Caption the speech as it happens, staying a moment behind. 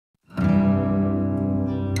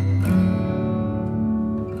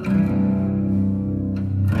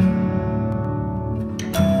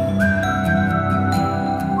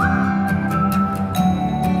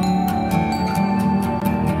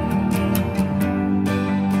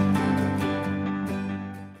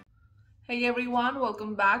Hey everyone,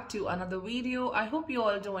 welcome back to another video. I hope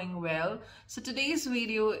you're all doing well. So today's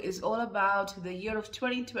video is all about the year of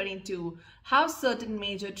 2022, how certain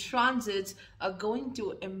major transits are going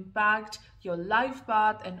to impact your life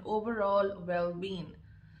path and overall well-being.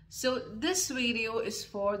 So this video is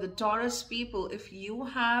for the Taurus people. If you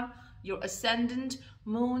have your ascendant,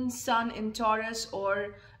 moon, sun in Taurus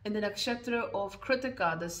or in the nakshatra of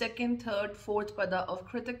Krittika, the second, third, fourth pada of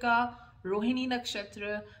Krittika, Rohini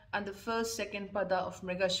nakshatra and the first, second pada of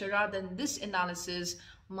Mrigashira, then this analysis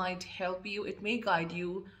might help you. It may guide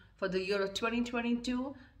you for the year of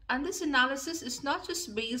 2022. And this analysis is not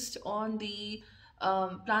just based on the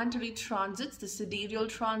planetary transits, the sidereal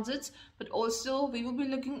transits, but also we will be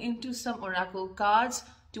looking into some oracle cards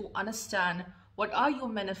to understand what are you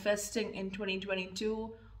manifesting in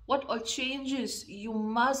 2022, what are changes you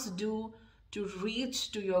must do to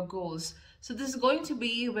reach to your goals. So this is going to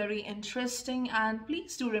be very interesting, and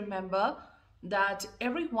please do remember that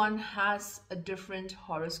everyone has a different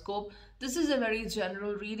horoscope. This is a very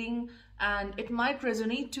general reading and it might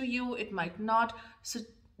resonate to you, it might not. So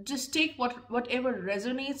just take whatever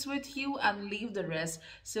resonates with you and leave the rest.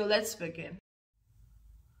 So let's begin.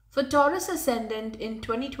 For Taurus ascendant in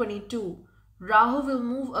 2022, Rahu will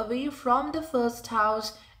move away from the first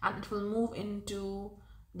house and it will move into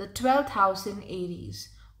the 12th house in Aries,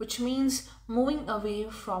 which means moving away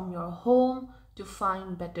from your home to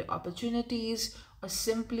find better opportunities, or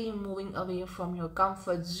simply moving away from your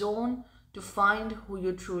comfort zone to find who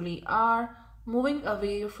you truly are, moving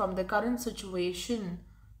away from the current situation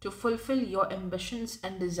to fulfill your ambitions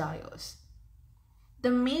and desires.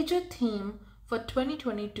 The major theme for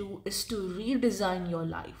 2022 is to redesign your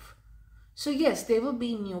life. So yes, there will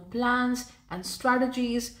be new plans and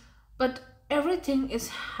strategies, but everything is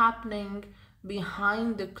happening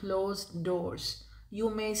behind the closed doors. You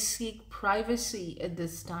may seek privacy at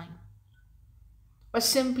this time, or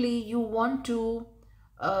simply you want to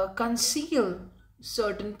conceal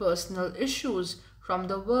certain personal issues from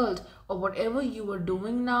the world, or whatever you are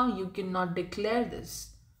doing now, you cannot declare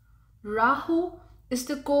this. Rahu is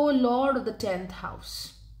the co-lord of the 10th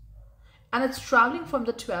house and it's traveling from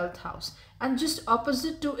the 12th house, and just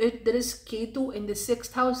opposite to it there is Ketu in the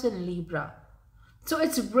 6th house in Libra. So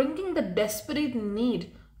it's bringing the desperate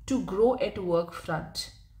need to grow at work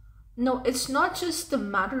front. No, it's not just the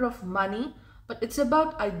matter of money, but it's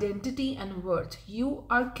about identity and worth. You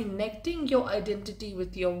are connecting your identity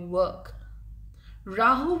with your work.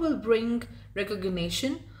 Rahu will bring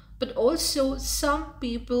recognition, but also some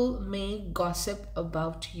people may gossip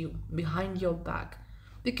about you behind your back.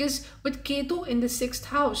 Because with Ketu in the 6th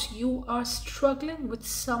house, you are struggling with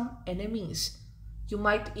some enemies. You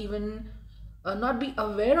might even not be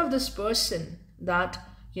aware of this person, that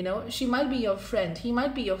she might be your friend, he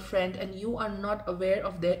might be your friend, and you are not aware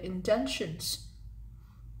of their intentions.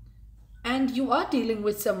 And you are dealing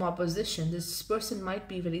with some opposition. This person might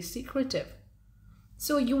be very secretive.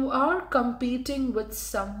 So you are competing with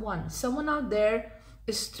someone out there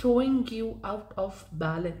is throwing you out of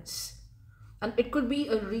balance, and it could be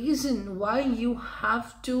a reason why you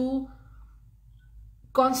have to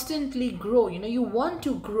constantly grow. You want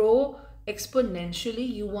to grow exponentially,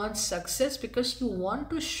 you want success because you want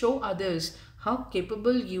to show others how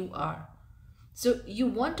capable you are. So you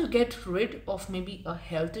want to get rid of maybe a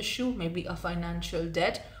health issue, maybe a financial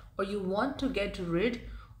debt, or you want to get rid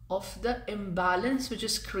of the imbalance which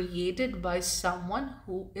is created by someone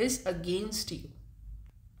who is against you.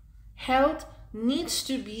 Health needs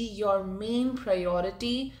to be your main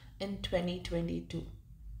priority in 2022.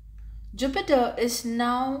 Jupiter is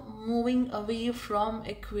now moving away from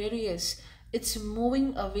Aquarius. It's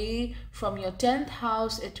moving away from your 10th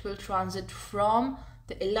house. It will transit from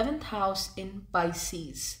the 11th house in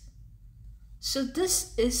Pisces. So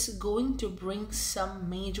this is going to bring some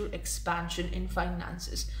major expansion in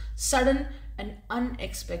finances, sudden and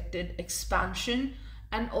unexpected expansion,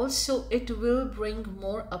 and also it will bring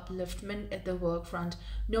more upliftment at the work front.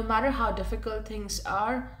 No matter how difficult things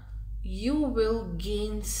are, you will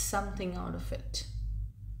gain something out of it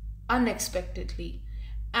unexpectedly.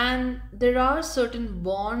 And there are certain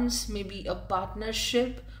bonds, maybe a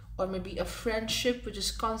partnership or maybe a friendship, which is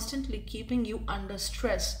constantly keeping you under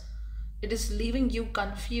stress. It is leaving you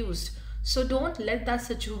confused. So don't let that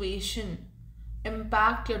situation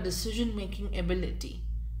impact your decision-making ability.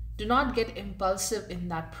 Do not get impulsive in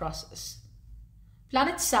that process.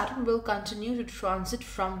 Planet Saturn will continue to transit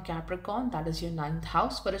from Capricorn, that is your 9th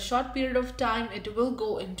house. For a short period of time, it will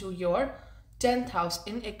go into your 10th house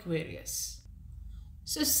in Aquarius.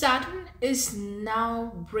 So Saturn is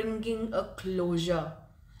now bringing a closure.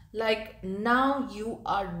 Like now you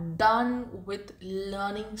are done with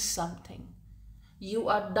learning something. You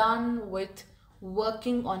are done with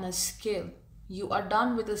working on a skill. You are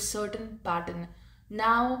done with a certain pattern.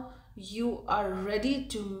 Now you are ready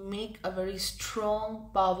to make a very strong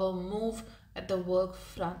power move at the work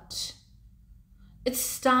front.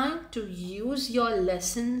 It's time to use your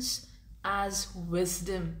lessons as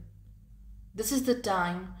wisdom. This is the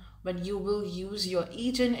time when you will use your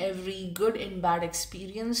each and every good and bad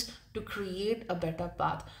experience to create a better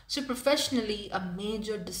path. So professionally, a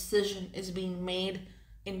major decision is being made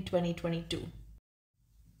in 2022.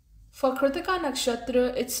 For Krittika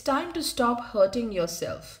Nakshatra, it's time to stop hurting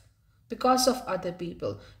yourself because of other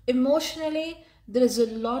people. Emotionally, there is a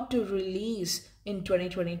lot to release in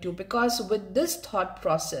 2022 because with this thought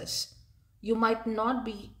process, you might not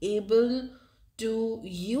be able to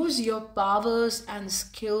use your powers and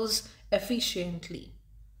skills efficiently,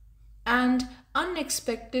 and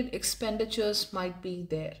unexpected expenditures might be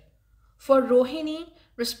there. For Rohini,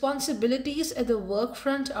 responsibilities at the work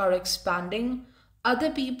front are expanding. Other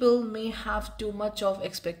people may have too much of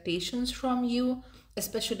expectations from you,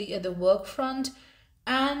 especially at the work front,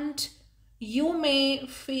 and you may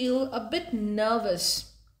feel a bit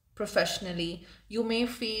nervous professionally. You may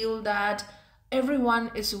feel that everyone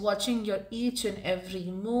is watching your each and every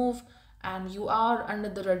move and you are under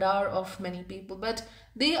the radar of many people, but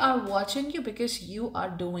they are watching you because you are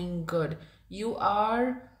doing good. You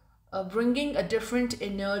are bringing a different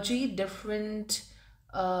energy, different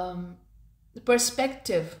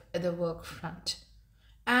perspective at the work front.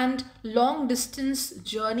 And long distance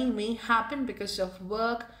journey may happen because of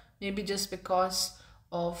work, maybe just because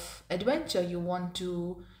of adventure. You want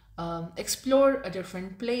to explore a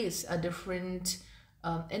different place, a different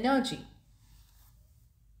energy.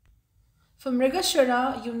 For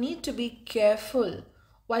Mrigashira, you need to be careful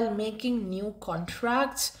while making new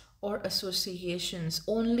contracts or associations.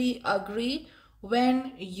 Only agree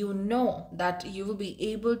when you know that you will be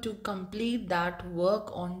able to complete that work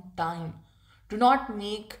on time. Do not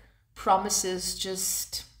make promises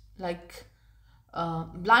just like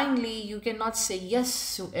blindly. You cannot say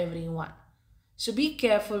yes to everyone. So be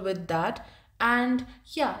careful with that. And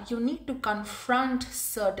yeah, you need to confront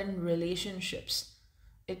certain relationships.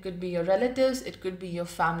 It could be your relatives, it could be your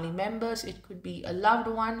family members, it could be a loved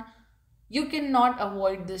one. You cannot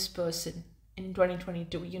avoid this person in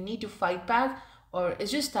 2022. You need to fight back, or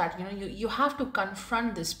it's just that, you have to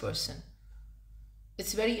confront this person.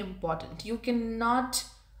 It's very important. You cannot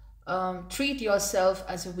treat yourself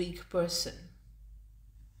as a weak person.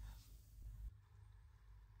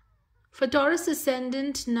 For Taurus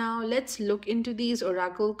ascendant, now let's look into these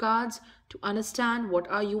oracle cards to understand what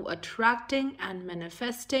are you attracting and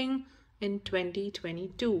manifesting in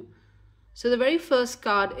 2022. So the very first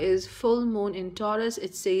card is full moon in Taurus.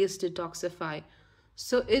 It says detoxify.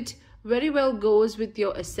 So it very well goes with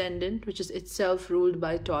your ascendant, which is itself ruled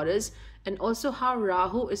by Taurus, and also how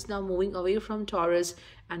Rahu is now moving away from Taurus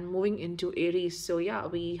and moving into Aries. So yeah,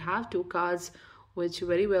 we have two cards which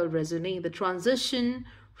very well resonate. The transition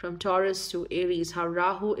from Taurus to Aries, how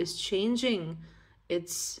Rahu is changing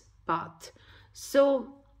its path.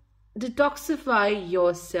 So detoxify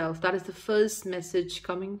yourself. That is the first message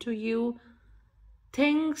coming to you.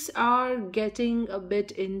 Things are getting a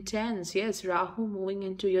bit intense. Yes, Rahu moving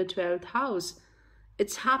into your 12th house.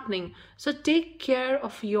 It's happening. So take care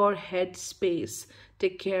of your head space.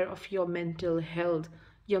 Take care of your mental health.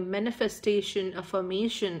 Your manifestation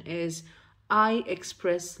affirmation is, I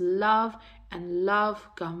express love and love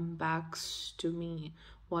comes back to me.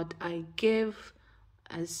 What I give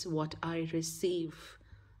as what I receive.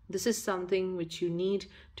 This is something which you need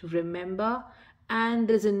to remember, and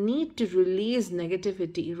there's a need to release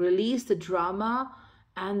negativity, release the drama,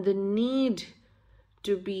 and the need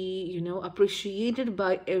to be, appreciated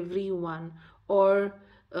by everyone, or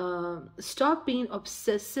stop being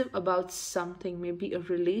obsessive about something, maybe a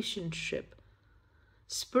relationship.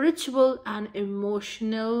 Spiritual and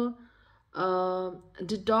emotional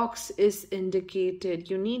detox is indicated.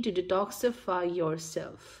 You need to detoxify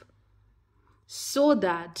yourself so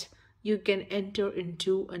that you can enter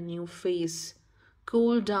into a new phase.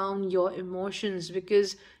 Cool down your emotions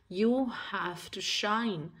because you have to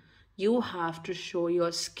shine. You have to show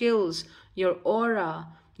your skills, your aura,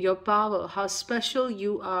 your power, how special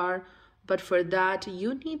you are. But for that,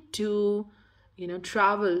 you need to,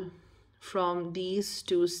 travel from these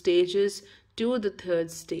two stages to the third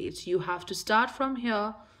stage. You have to start from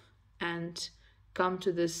here and come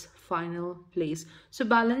to this final place. So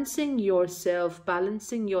balancing yourself,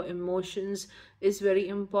 balancing your emotions is very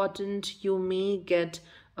important. You may get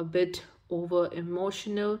a bit over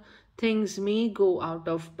emotional. things may go out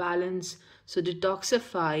of balance. So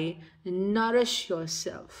detoxify, nourish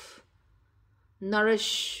yourself.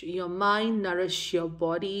 Nourish your mind, nourish your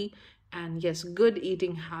body, and yes, good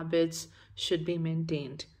eating habits should be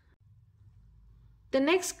maintained. The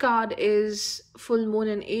next card is full moon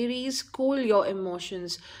in Aries, cool your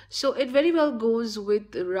emotions. So it very well goes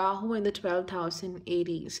with Rahu in the 12th house in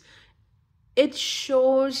Aries. It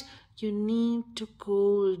shows you need to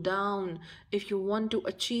cool down. If you want to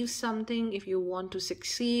achieve something, if you want to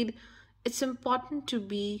succeed, it's important to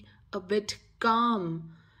be a bit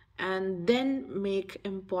calm and then make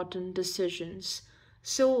important decisions.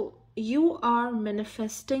 So you are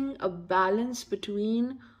manifesting a balance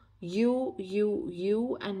between you,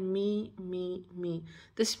 and me.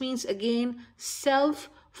 This means again, self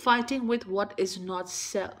fighting with what is not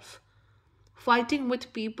self. Fighting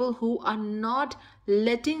with people who are not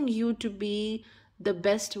letting you to be the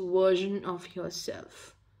best version of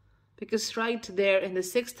yourself. Because right there in the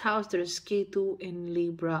 6th house, there is Ketu in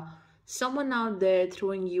Libra. Someone out there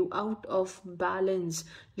throwing you out of balance,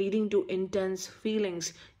 leading to intense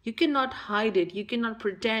feelings. You cannot hide it. You cannot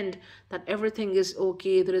pretend that everything is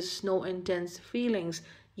okay. There is no intense feelings.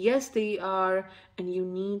 Yes, they are, and you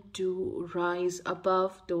need to rise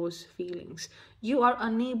above those feelings. You are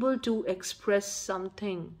unable to express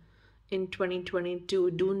something in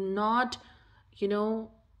 2022. Do not,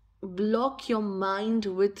 block your mind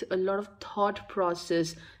with a lot of thought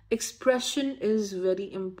process. Expression is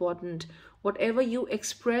very important. Whatever you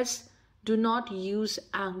express, do not use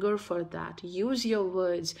anger for that. Use your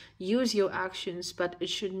words, use your actions, but it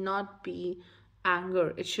should not be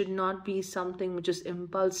anger. It should not be something which is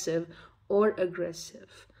impulsive or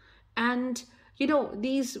aggressive. And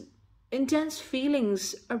these intense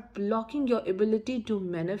feelings are blocking your ability to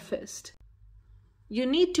manifest. You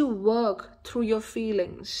need to work through your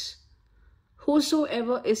feelings.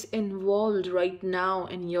 Whosoever is involved right now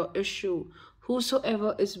in your issue,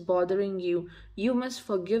 whosoever is bothering you, you must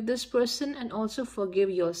forgive this person and also forgive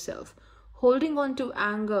yourself. Holding on to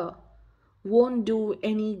anger won't do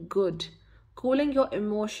any good. Cooling your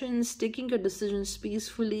emotions, taking your decisions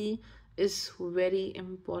peacefully is very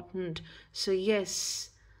important. So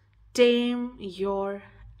yes, tame your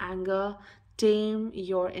anger, tame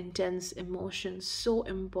your intense emotions. So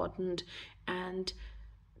important. And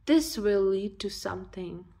this will lead to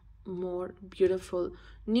something more beautiful.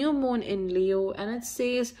 New moon in Leo, and it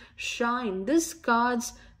says shine. This card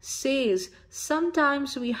says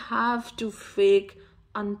sometimes we have to fake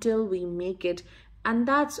until we make it, and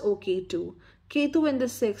that's okay too. Ketu in the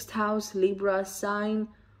 6th house, Libra sign,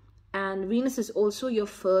 and Venus is also your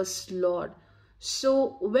first lord.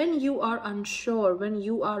 So when you are unsure, when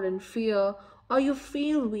you are in fear, or you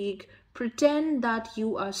feel weak, pretend that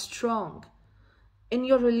you are strong. In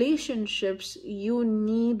your relationships, you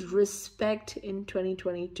need respect in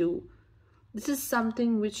 2022. This is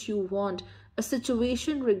something which you want. A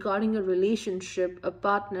situation regarding a relationship, a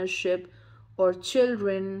partnership, or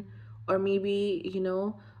children, or maybe,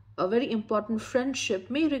 a very important friendship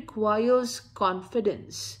may requires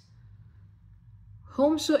confidence.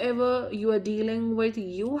 Whomsoever you are dealing with,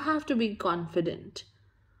 you have to be confident.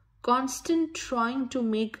 Constant trying to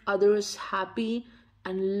make others happy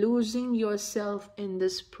and losing yourself in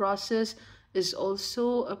this process is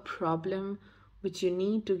also a problem which you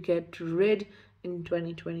need to get rid in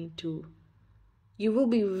 2022. You will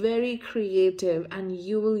be very creative and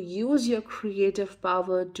you will use your creative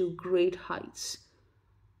power to great heights.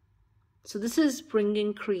 So this is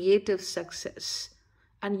bringing creative success,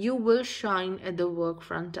 and you will shine at the work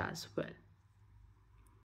front as well.